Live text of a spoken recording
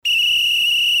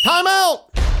Time out!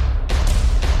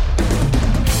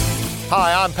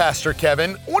 Hi, I'm Pastor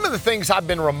Kevin. One of the things I've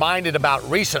been reminded about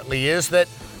recently is that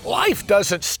life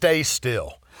doesn't stay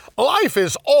still. Life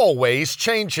is always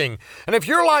changing. And if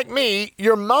you're like me,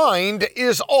 your mind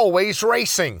is always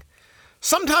racing.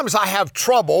 Sometimes I have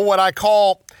trouble, what I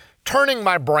call turning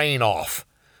my brain off.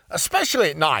 Especially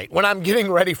at night when I'm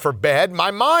getting ready for bed, my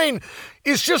mind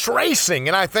is just racing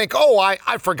and I think,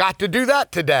 I forgot to do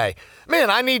that today. Man,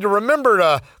 I need to remember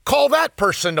to call that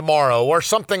person tomorrow or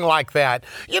something like that.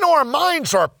 You know, our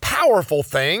minds are powerful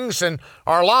things and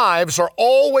our lives are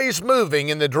always moving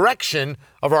in the direction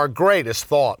of our greatest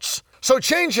thoughts. So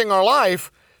changing our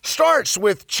life starts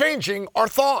with changing our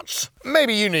thoughts.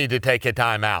 Maybe you need to take a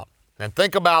time out and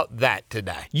think about that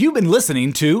today. You've been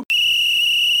listening to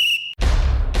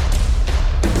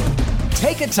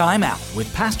Take a Time Out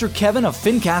with Pastor Kevin of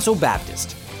Fincastle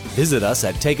Baptist. Visit us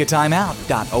at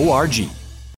takeatimeout.org.